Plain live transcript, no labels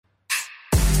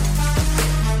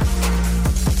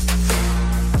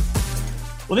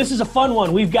Well, this is a fun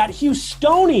one. We've got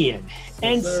Houstonian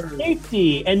and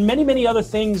safety and many, many other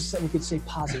things that we could say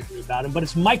positively about him. But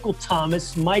it's Michael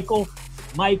Thomas. Mike,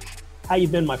 how you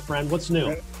been, my friend? What's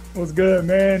new? What's good,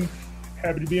 man?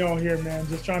 Happy to be on here, man.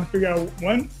 Just trying to figure out,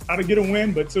 one, how to get a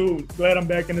win, but two, glad I'm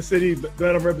back in the city,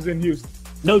 glad I'm representing Houston.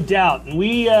 No doubt. And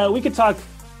we could talk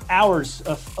hours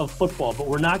of football, but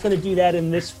we're not going to do that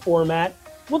in this format.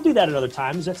 We'll do that another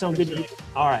time. Does that sound good to you?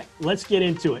 All right, let's get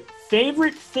into it.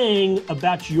 Favorite thing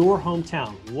about your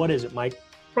hometown? What is it, Mike?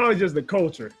 Probably just the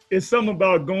culture. It's something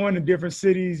about going to different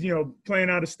cities, playing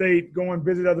out of state, going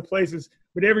visit other places.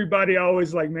 But everybody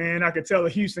always like, man, I could tell a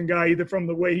Houston guy either from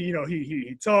the way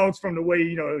he talks, from the way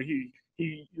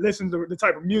he listens to the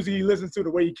type of music he listens to, the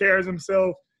way he carries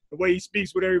himself, the way he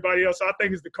speaks with everybody else. So I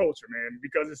think it's the culture, man,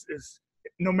 because it's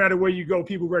no matter where you go,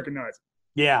 people recognize it.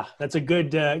 Yeah, that's a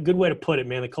good way to put it,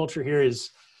 man. The culture here it's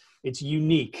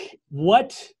unique.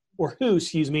 Who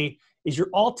is your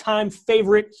all-time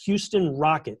favorite Houston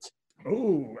Rocket?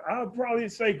 Oh, I'd probably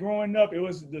say growing up, it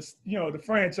was the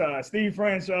franchise, Steve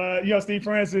franchise, Steve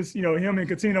Francis, him and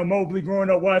Cuttino Mobley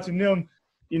growing up watching them.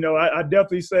 I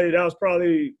definitely say that was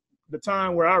probably the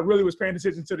time where I really was paying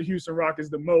attention to the Houston Rockets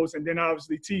the most. And then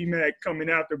obviously T-Mac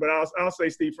coming after, but I'll say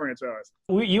Steve franchise.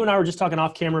 You and I were just talking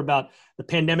off camera about the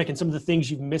pandemic and some of the things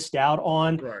you've missed out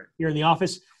on here in the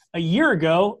office. A year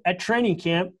ago at training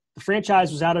camp, the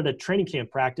franchise was out at a training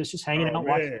camp practice, just hanging out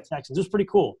watching the Texans. It was pretty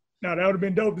cool. No, that would have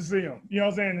been dope to see him. You know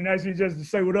what I'm saying? And actually just to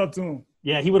say what up to him.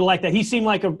 Yeah, he would have liked that. He seemed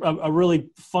like a really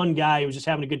fun guy. He was just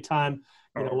having a good time,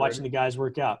 watching the guys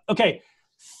work out. Okay,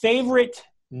 favorite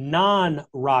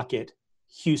non-Rocket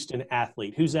Houston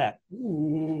athlete. Who's that?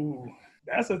 Ooh,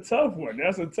 that's a tough one.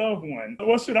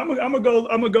 Well, shit, I'm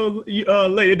gonna go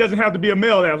late. It doesn't have to be a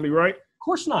male athlete, right? Of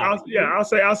course not.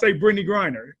 I'll say Brittany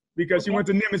Griner. Because she went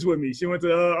to Nimitz with me. She went to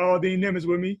Aldine Nimitz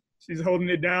with me. She's holding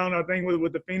it down, I think,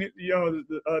 with the Phoenix,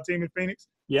 the team in Phoenix.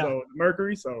 Yeah. So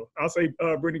Mercury. So I'll say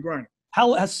Brittany Griner.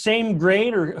 How same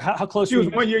grade or how close? She was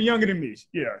 1 year younger than me.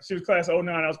 Yeah, she was class of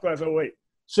 09. I was class of 08.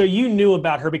 So you knew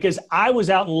about her because I was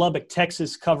out in Lubbock,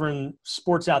 Texas, covering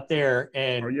sports out there,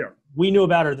 and we knew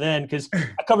about her then because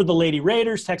I covered the Lady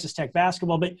Raiders, Texas Tech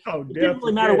basketball, but it didn't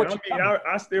really matter what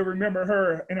I still remember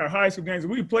her in her high school games.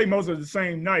 We played most of the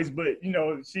same nights, but,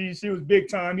 she was big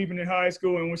time even in high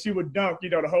school, and when she would dunk, the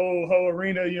whole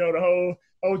arena, the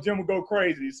whole gym would go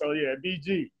crazy. So, yeah,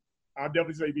 BG. I'll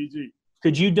definitely say BG.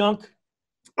 Could you dunk?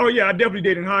 Oh, yeah, I definitely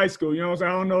did in high school. I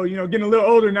don't know, getting a little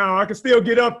older now, I can still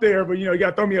get up there, but, you got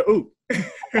to throw me a oop.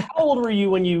 How old were you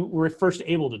when you were first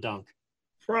able to dunk?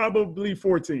 Probably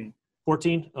 14.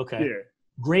 14? Okay. Yeah.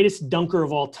 Greatest dunker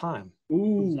of all time.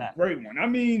 Ooh, great one. I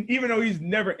mean, even though he's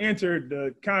never entered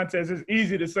the contest, it's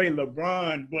easy to say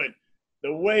LeBron, but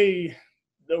the way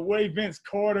Vince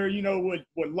Carter,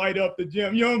 would light up the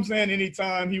gym, you know what I'm saying?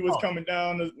 Anytime he was coming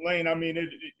down the lane, I mean,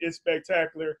 it's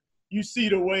spectacular. You see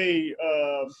the way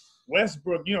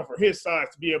Westbrook, for his size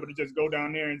to be able to just go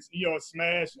down there and,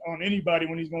 smash on anybody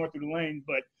when he's going through the lane.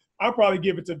 But I'll probably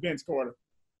give it to Vince Carter.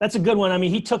 That's a good one. I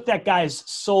mean, he took that guy's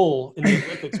soul in the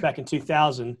Olympics back in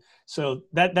 2000. So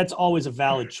that's always a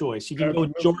valid choice. You can go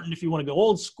with Jordan if you want to go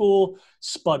old school,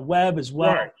 Spud Webb as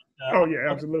well. Right.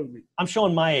 Absolutely. I'm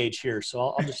showing my age here, so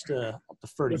I'll just I'll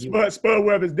defer to you. Spud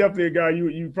Webb is definitely a guy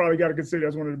you probably got to consider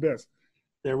as one of the best.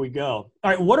 There we go.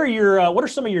 All right, what are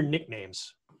some of your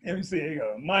nicknames? Let me see. Here you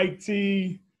go. Mike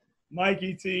T,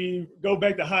 Mikey T. Go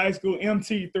back to high school.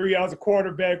 MT3. I was a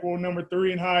quarterback, number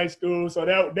 3 in high school. So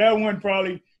that one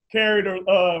probably carried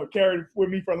with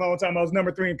me for a long time. I was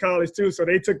number 3 in college too, so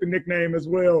they took the nickname as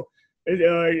well.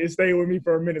 It stayed with me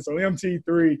for a minute. So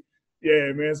MT3.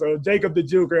 Yeah, man. So Jacob the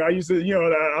Juker. I used to,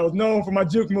 I was known for my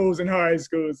juke moves in high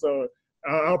school. So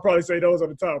I'll probably say those are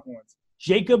the top ones.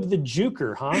 Jacob the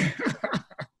Juker, huh?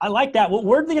 I like that.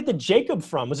 Where did they get the Jacob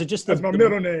from? Was it just that's my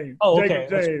middle name? Oh, Jacob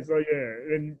James. So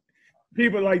yeah, and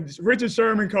people like Richard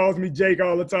Sherman calls me Jake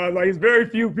all the time. Like, it's very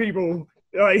few people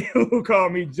who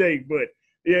call me Jake, but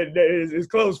yeah, it's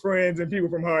close friends and people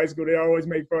from high school. They always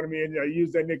make fun of me and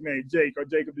use that nickname, Jake or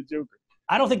Jacob the Juker.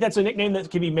 I don't think that's a nickname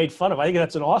that can be made fun of. I think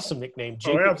that's an awesome nickname,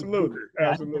 Jacob. Oh, absolutely.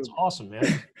 Absolutely. That's awesome,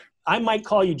 man. I might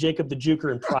call you Jacob the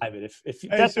Juker in private. If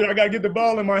hey, sure, I got to get the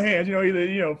ball in my hands,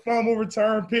 either, fumble,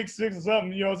 return, pick six or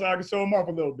something, so I can show them off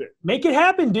a little bit. Make it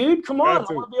happen, dude. Come on.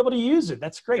 I want to be able to use it.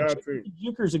 That's great. Jacob the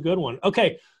Juker's a good one.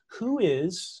 Okay. Who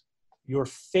is your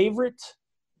favorite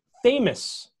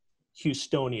famous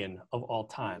Houstonian of all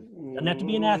time? Doesn't have to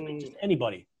be an athlete, just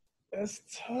anybody. That's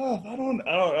tough. I don't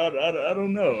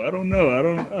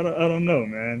know,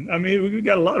 man. I mean, we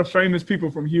got a lot of famous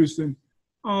people from Houston.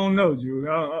 I don't know, Drew.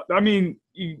 I mean,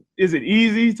 is it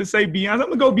easy to say Beyonce? I'm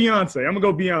gonna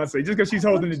go Beyonce just because she's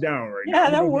holding it down right now. Yeah,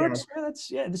 that works.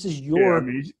 This is your.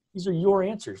 These are your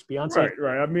answers, Beyonce.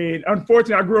 Right. I mean,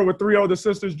 unfortunately, I grew up with 3 older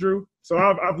sisters, Drew. So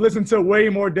I've listened to way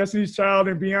more Destiny's Child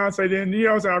and Beyonce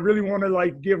than, so I really want to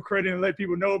like give credit and let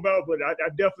people know about. But I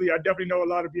definitely know a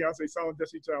lot of Beyonce songs,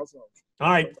 Destiny's Child songs. All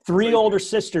right, 3 older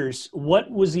sisters.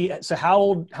 What was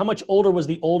how much older was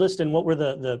the oldest, and what were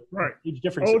the age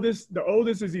differences? The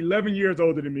oldest is 11 years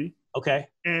older than me. Okay.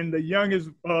 And the youngest,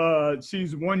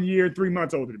 she's 1 year, 3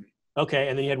 months older than me. Okay,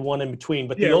 and then you had one in between.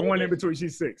 But one in between.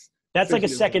 She's 6. That's like a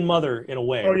second mother in a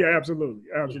way. Oh yeah, absolutely.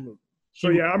 Yeah. So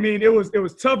yeah, I mean, it was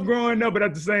tough growing up, but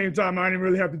at the same time, I didn't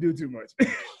really have to do too much.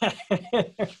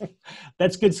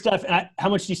 That's good stuff. How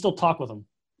much do you still talk with them?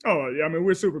 Oh yeah, I mean,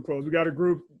 we're super close. We got a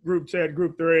group chat,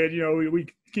 group thread. We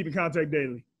keep in contact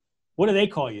daily. What do they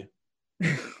call you?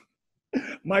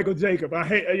 Michael Jacob.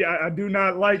 I do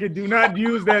not like it. Do not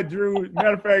use that, Drew.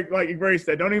 Matter of fact, like erase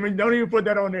that. Don't even put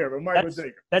that on there. But Michael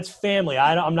Jacob. That's family.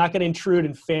 I'm not going to intrude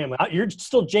in family. You're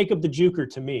still Jacob the Juker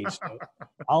to me. So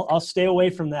I'll stay away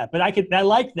from that. But I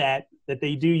like that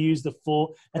they do use the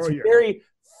full. That's very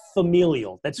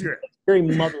familial. That's very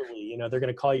motherly. They're going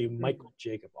to call you Michael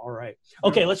Jacob. All right.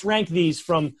 Okay. Let's rank these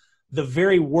from the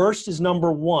very worst is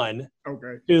number 1.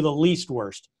 Okay. To the least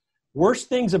worst. Worst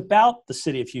things about the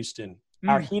city of Houston: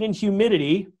 our heat and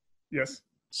humidity, yes,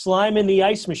 slime in the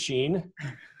ice machine,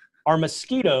 our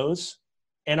mosquitoes,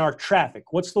 and our traffic.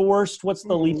 What's the worst? What's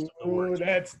the least worst?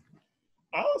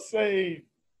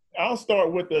 I'll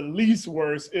start with the least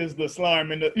worst is the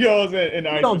slime in the in the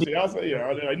ice machine. I'll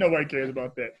say nobody cares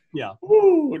about that. Yeah.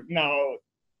 Ooh, now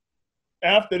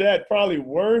after that, probably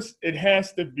worst. It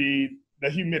has to be the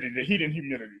humidity, the heat and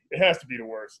humidity. It has to be the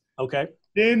worst. Okay.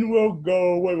 Then we'll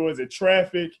go, what was it,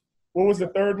 traffic. What was the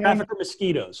third one? Traffic or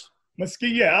mosquitoes?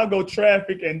 Yeah, I'll go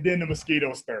traffic and then the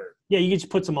mosquitoes third. Yeah, you can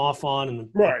just put some off on.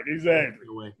 Right, exactly.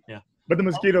 Yeah. But the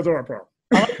mosquitoes are a problem.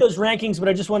 I like those rankings, but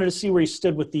I just wanted to see where you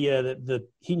stood with the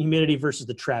heat and humidity versus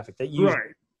the traffic. That usually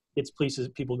gets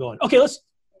people going. Okay, let's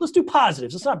do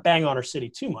positives. Let's not bang on our city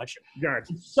too much.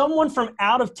 Gotcha. If someone from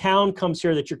out of town comes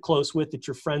here that you're close with, that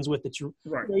you're friends with, that you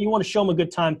want to show them a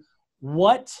good time,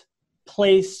 what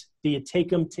place do you take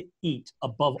them to eat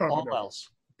above all else?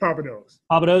 Pappadeaux's.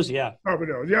 Pappadeaux's, yeah.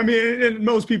 Pappadeaux's. Yeah, I mean, and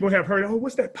most people have heard,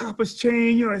 what's that Papa's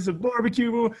chain? It's a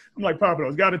barbecue. I'm like,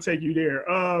 Pappadeaux's, got to take you there.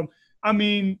 I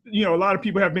mean, a lot of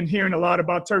people have been hearing a lot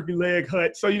about Turkey Leg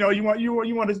Hut. So, you want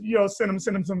to,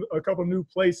 send them a couple new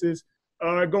places.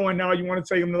 Going now, you want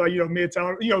to take them to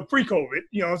Midtown, pre-COVID,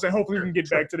 I'm saying, hopefully we can get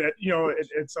back to that,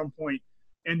 at some point.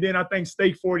 And then I think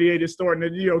Steak 48 is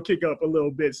starting to, kick up a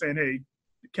little bit saying, hey,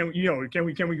 can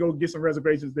we go get some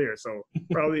reservations there? So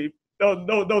probably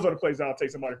those are the places I'll take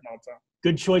somebody from out of town.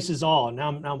 Good choices all. Now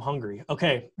I'm hungry.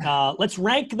 Okay. Let's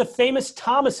rank the famous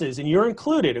Thomases, and you're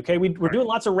included. Okay. We're doing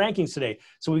lots of rankings today.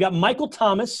 So we've got Michael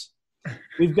Thomas.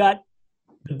 We've got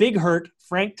the Big Hurt,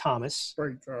 Frank Thomas.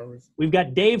 We've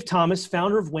got Dave Thomas,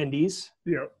 founder of Wendy's.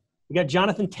 Yeah. We got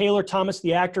Jonathan Taylor Thomas,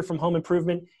 the actor from Home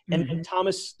Improvement, and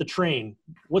Thomas the Train.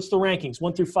 What's the rankings,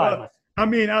 1 through 5? I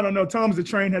mean, I don't know. Thomas the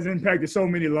Train has impacted so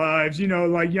many lives,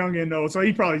 like young and old. So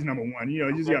he probably is number 1.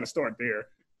 You just got to start there.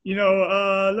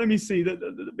 Let me see.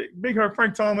 The Big Hurt,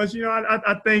 Frank Thomas,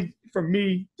 I think for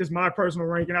me, just my personal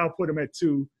ranking, I'll put him at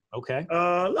 2. Okay.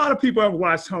 A lot of people have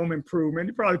watched Home Improvement.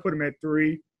 You probably put him at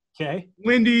 3. Okay.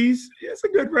 Wendy's, it's a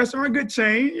good restaurant, good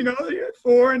chain,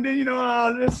 4. And then,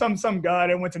 there's some guy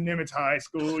that went to Nimitz High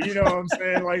School, what I'm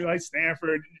saying, like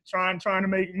Stanford, trying to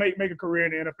make a career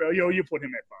in the NFL. You put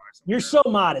him at 5. You're so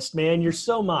modest, man. You're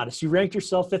so modest. You ranked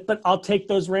yourself 5th, but I'll take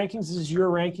those rankings. This is your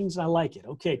rankings, and I like it.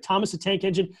 Okay, Thomas the Tank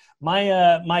Engine. My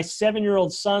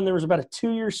 7-year-old son, there was about a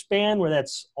 2-year span where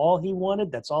that's all he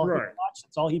wanted. That's all he watched.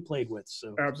 That's all he played with.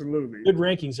 So absolutely. Good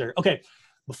rankings there. Okay,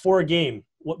 before a game,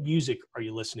 what music are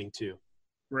you listening to?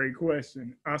 Great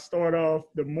question. I start off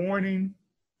the morning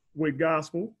with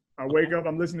gospel. I wake up,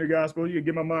 I'm listening to gospel. You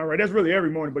get my mind right. That's really every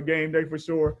morning, but game day for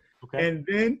sure. Okay. And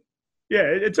then,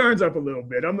 it turns up a little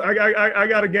bit. I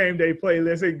got a game day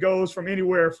playlist. It goes from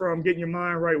anywhere from getting your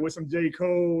mind right with some J.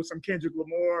 Cole, some Kendrick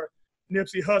Lamar,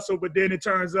 Nipsey Hussle, but then it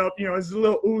turns up, it's a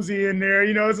little Uzi in there.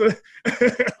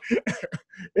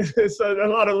 It's a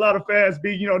lot of fast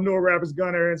beat, newer rappers,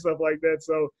 Gunner and stuff like that.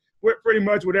 So we're pretty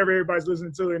much whatever everybody's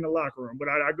listening to in the locker room. But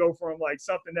I go from like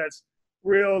something that's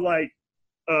real, like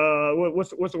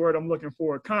what's the word I'm looking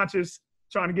for? Conscious,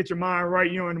 trying to get your mind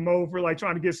right, in the mode for like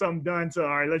trying to get something done. To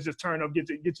all right, let's just turn up, get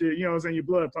your, your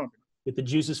blood pumping. Get the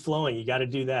juices flowing. You got to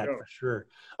do that for sure.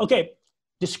 Okay,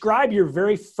 describe your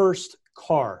very first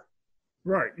car.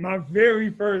 Right. My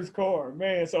very first car,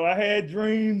 man. So I had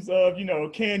dreams of,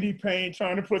 candy paint,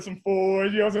 trying to put some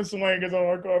Fords, some swingers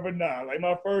on my car, but nah. Like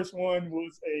my first one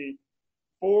was a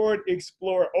Ford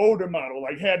Explorer older model,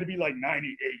 like had to be like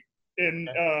 98. And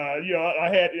I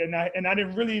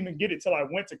didn't really even get it till I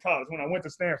went to college when I went to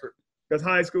Stanford. Because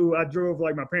high school I drove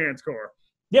like my parents' car.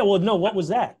 Yeah, well, no, what was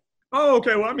that? Oh,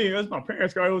 okay. Well, I mean, it was my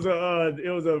parents' car. It was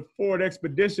a Ford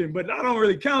Expedition, but I don't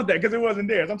really count that because it wasn't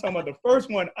theirs. I'm talking about the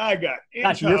first one I got in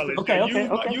college. Okay.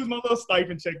 Used my little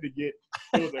stipend check to get.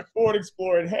 It was a Ford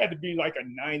Explorer. It had to be like a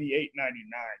 98, 99.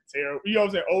 Terrible. What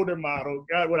I'm saying? Older model.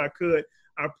 Got what I could.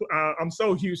 I'm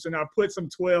so Houston. I put some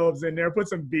 12s in there. Put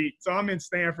some beat. So I'm in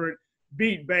Stanford.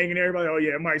 Beat banging. Everybody. Oh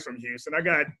yeah, Mike's from Houston. I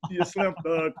got Slim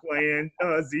Thug playing.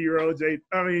 Zero. J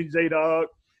Dog.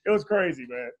 It was crazy,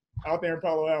 man. Out there in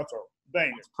Palo Alto.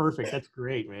 Bang. That's perfect. That's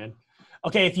great, man.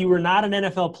 Okay, if you were not an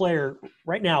NFL player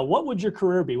right now, what would your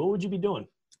career be? What would you be doing?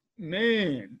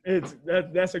 Man,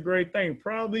 that's a great thing.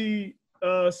 Probably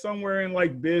somewhere in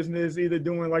like business, either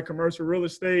doing like commercial real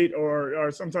estate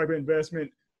or some type of investment,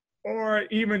 or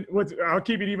even I'll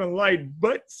keep it even light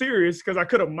but serious because I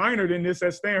could have minored in this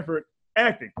at Stanford,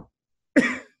 acting.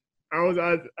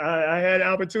 I had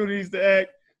opportunities to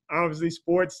act. Obviously,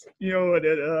 sports,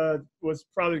 that was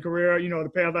probably the career, the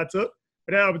path I took.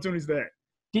 But I had opportunities to act.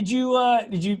 Did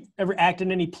you ever act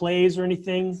in any plays or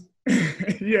anything?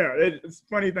 Yeah, it's a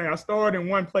funny thing. I starred in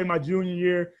one play my junior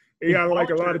year. It got like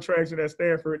a lot of traction at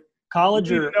Stanford.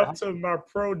 College or up to my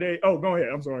pro day. Oh, go ahead.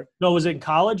 I'm sorry. No, was it in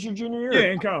college your junior year?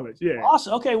 Yeah, in college. Yeah.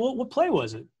 Awesome. Okay, what play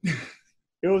was it?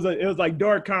 It was like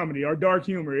dark comedy or dark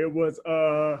humor. It was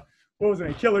what was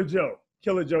it? Killer Joe.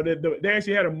 Killer Joe. They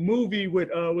actually had a movie with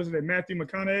wasn't it Matthew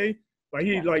McConaughey? Like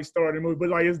he like starred in the movie, but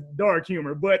like it's dark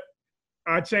humor. But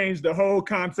I changed the whole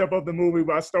concept of the movie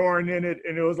by starring in it,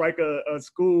 and it was like a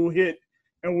school hit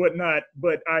and whatnot.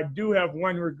 But I do have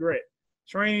one regret.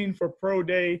 Training for pro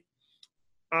day,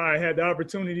 I had the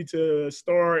opportunity to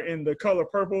star in The Color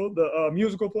Purple, the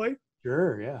musical play.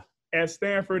 Sure, yeah. At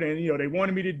Stanford, and they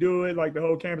wanted me to do it. Like the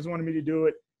whole campus wanted me to do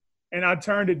it. And I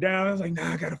turned it down. I was like,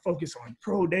 nah, I got to focus on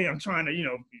pro day. I'm trying to,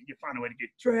 find a way to get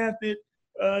drafted.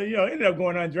 Ended up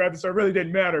going undrafted, so it really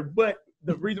didn't matter. But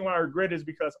the reason why I regret it is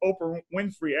because Oprah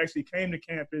Winfrey actually came to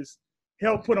campus,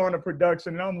 helped put on a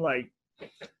production, and I'm like,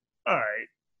 all right,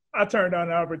 I turned down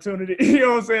the opportunity. You know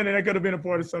what I'm saying? And I could have been a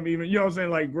part of something even,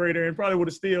 like greater, and probably would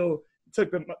have still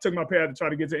took my path to try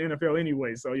to get to NFL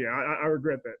anyway. So yeah, I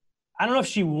regret that. I don't know if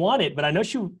she won it, but I know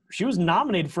she was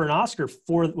nominated for an Oscar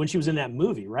for when she was in that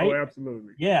movie, right? Oh,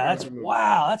 absolutely. Yeah, absolutely.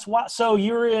 That's wow. So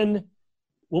you were in,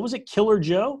 what was it, Killer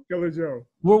Joe? Killer Joe.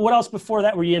 What else before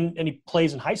that? Were you in any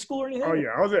plays in high school or anything? Oh yeah,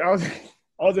 I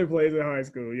was in plays in high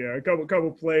school. Yeah, a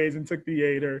couple plays and took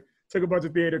theater. Took a bunch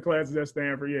of theater classes at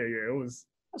Stanford. Yeah, it was.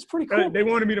 That's pretty cool. They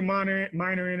wanted me to minor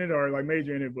in it or like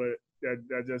major in it, but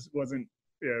that just wasn't.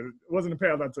 Yeah, it wasn't the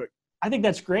path I took. I think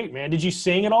that's great, man. Did you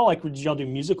sing at all? Like, did y'all do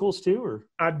musicals too, or?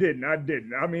 I didn't.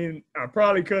 I mean, I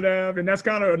probably could have, and that's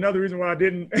kind of another reason why I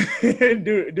didn't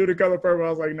do The Color Purple. I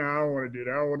was like, nah, I don't want to do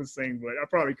that. I don't want to sing, but I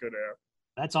probably could have.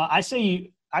 That's all. I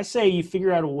say you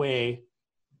figure out a way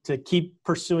to keep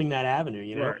pursuing that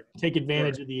avenue. Right. Take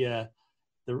advantage of the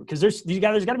because there's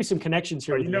got to be some connections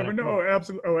here. You never know.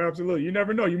 Absolutely. You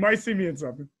never know. You might see me in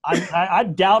something. I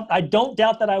don't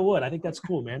doubt that I would. I think that's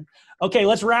cool, man. Okay,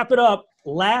 let's wrap it up.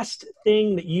 Last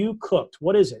thing that you cooked,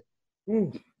 what is it?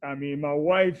 Ooh, I mean, my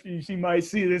wife, she might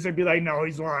see this and be like, no,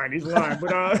 he's lying.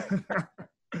 But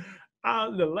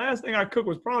the last thing I cooked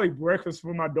was probably breakfast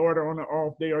for my daughter on an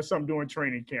off day or something during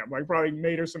training camp. Like probably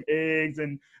made her some eggs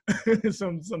and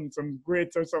some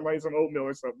grits or something, like some oatmeal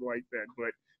or something like that.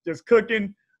 But just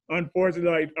cooking,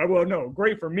 unfortunately,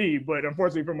 great for me, but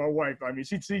unfortunately for my wife. I mean,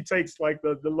 she takes like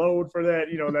the load for that.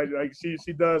 That like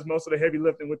she does most of the heavy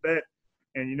lifting with that.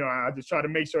 And, I just try to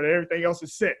make sure that everything else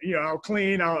is set. I'll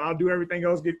clean, I'll do everything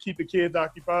else, keep the kids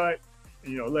occupied,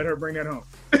 and, let her bring that home.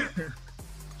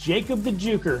 Jacob the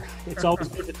Juker, it's always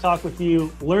good to talk with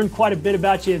you. Learned quite a bit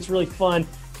about you. It's really fun.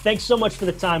 Thanks so much for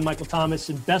the time, Michael Thomas,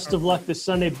 and best of luck this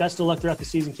Sunday. Best of luck throughout the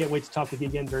season. Can't wait to talk with you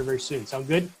again very, very soon. Sound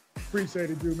good? Appreciate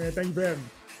it, Drew, man. Thank you for having me.